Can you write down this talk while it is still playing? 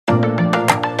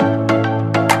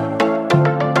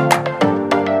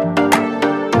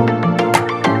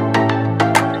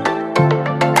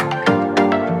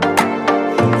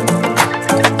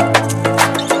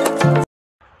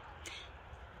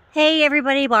Hey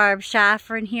everybody, Barb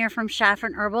Shafran here from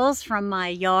Shafran Herbals from my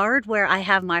yard where I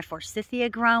have my Forsythia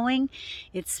growing.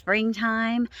 It's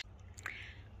springtime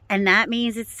and that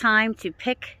means it's time to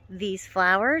pick these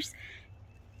flowers.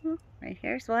 Right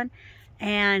here's one.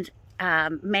 And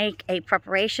make a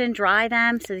preparation, dry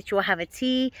them so that you will have a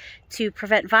tea to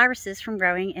prevent viruses from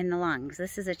growing in the lungs.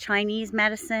 This is a Chinese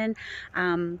medicine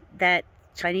that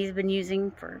Chinese have been using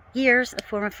for years, a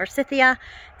form of Forsythia,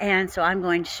 and so I'm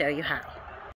going to show you how.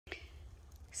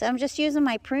 So I'm just using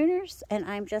my pruners and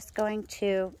I'm just going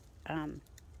to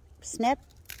snip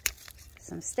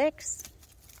some sticks,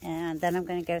 and then I'm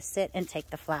going to go sit and take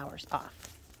the flowers off.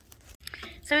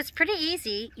 So it's pretty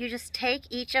easy. You just take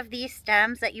each of these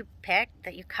stems that you picked,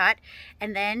 that you cut,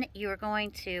 and then you're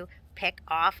going to pick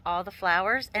off all the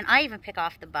flowers, and I even pick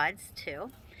off the buds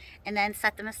too, and then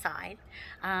set them aside.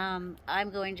 I'm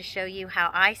going to show you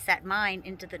how I set mine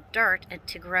into the dirt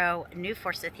to grow new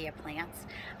Forsythia plants.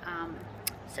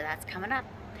 So that's coming up.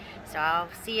 So I'll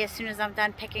see you as soon as I'm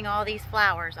done picking all these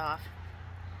flowers off.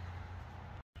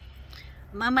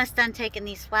 I'm almost done taking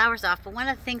these flowers off, but one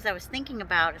of the things I was thinking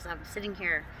about as I'm sitting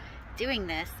here doing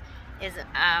this is,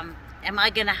 am I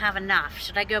gonna have enough?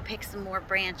 Should I go pick some more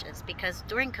branches? Because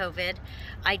during COVID,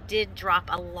 I did drop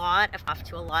a lot off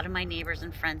to a lot of my neighbors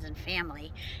and friends and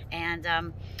family, and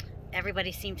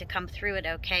everybody seemed to come through it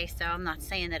okay, so I'm not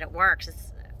saying that it works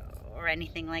or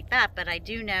anything like that, but I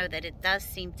do know that it does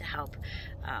seem to help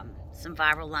some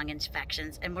viral lung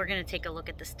infections, and we're going to take a look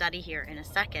at the study here in a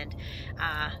second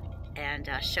and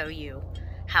show you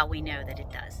how we know that it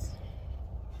does.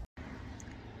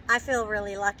 I feel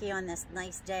really lucky on this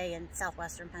nice day in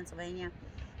southwestern Pennsylvania.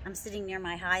 I'm sitting near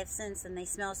my hyacinths and they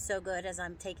smell so good as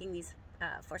I'm taking these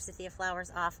Forsythia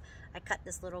flowers off. I cut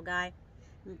this little guy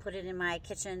and put it in my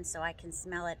kitchen so I can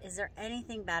smell it. Is there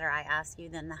anything better, I ask you,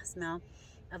 than the smell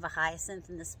of a hyacinth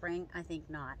in the spring? I think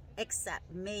not, except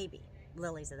maybe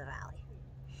lilies of the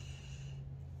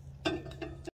valley.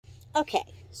 Okay,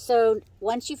 so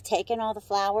once you've taken all the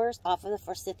flowers off of the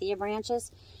Forsythia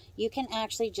branches, you can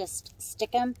actually just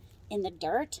stick them in the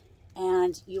dirt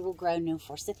and you will grow new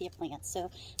Forsythia plants. So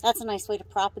that's a nice way to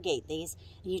propagate these,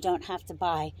 and you don't have to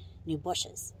buy new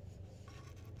bushes.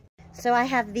 So I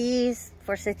have these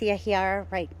Forsythia here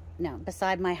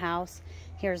beside my house.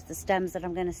 Here's the stems that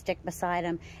I'm going to stick beside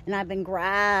them, and I've been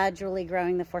gradually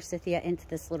growing the Forsythia into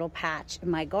this little patch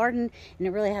in my garden, and it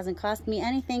really hasn't cost me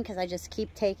anything because I just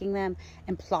keep taking them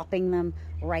and plopping them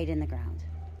right in the ground.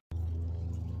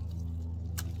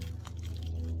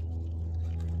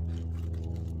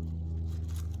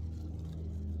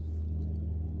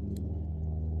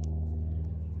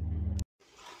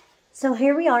 So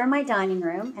here we are in my dining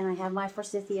room, and I have my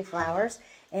Forsythia flowers,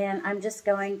 and I'm just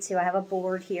going to, I have a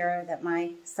board here that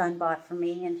my son bought for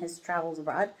me in his travels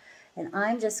abroad, and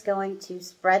I'm just going to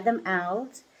spread them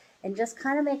out and just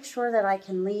kind of make sure that I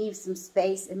can leave some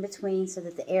space in between so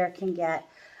that the air can get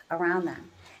around them.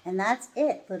 And that's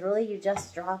it. Literally, you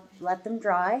just let them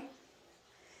dry,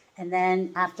 and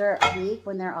then after a week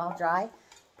when they're all dry,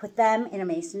 put them in a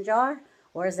mason jar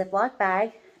or a Ziploc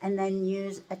bag, and then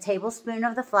use a tablespoon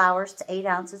of the flowers to 8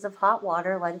 ounces of hot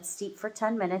water. Let it steep for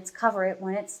 10 minutes. Cover it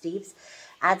when it steeps.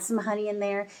 Add some honey in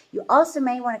there. You also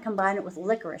may want to combine it with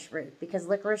licorice root, because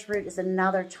licorice root is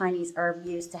another Chinese herb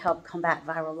used to help combat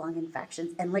viral lung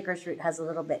infections, and licorice root has a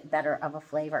little bit better of a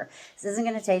flavor. This isn't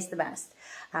going to taste the best,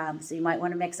 so you might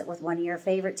want to mix it with one of your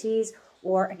favorite teas,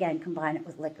 or again, combine it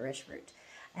with licorice root.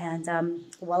 And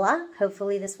voila,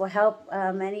 hopefully this will help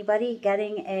anybody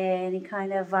getting any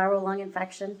kind of viral lung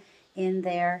infection in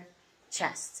their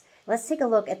chest. Let's take a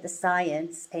look at the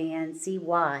science and see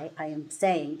why I am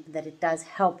saying that it does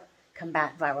help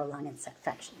combat viral lung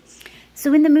infections.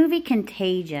 So in the movie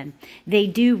Contagion, they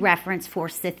do reference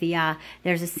Forsythia.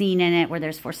 There's a scene in it where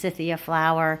there's Forsythia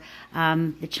flower.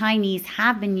 The Chinese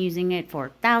have been using it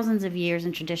for thousands of years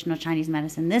in traditional Chinese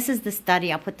medicine. This is the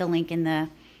study. I'll put the link in the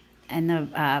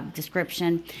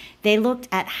description. They looked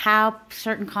at how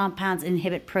certain compounds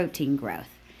inhibit protein growth.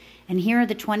 And here are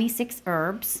the 26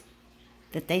 herbs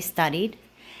that they studied.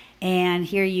 And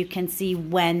here you can see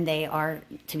when they are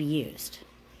to be used.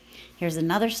 Here's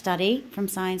another study from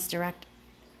Science Direct.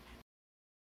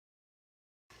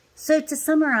 So to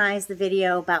summarize the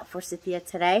video about Forsythia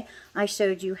today, I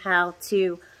showed you how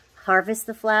to harvest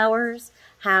the flowers,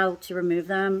 how to remove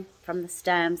them from the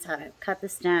stems, how to cut the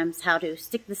stems, how to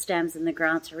stick the stems in the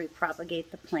ground to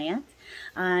repropagate the plant.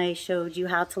 I showed you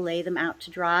how to lay them out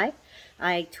to dry.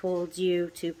 I told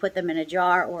you to put them in a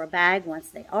jar or a bag once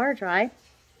they are dry.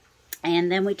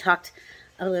 And then we talked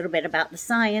a little bit about the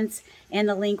science, and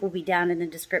the link will be down in the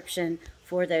description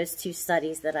for those 2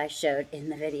 studies that I showed in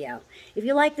the video. If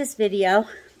you like this video,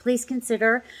 please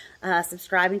consider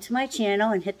subscribing to my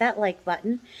channel and hit that like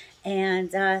button.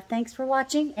 And thanks for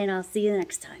watching, and I'll see you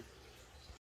next time.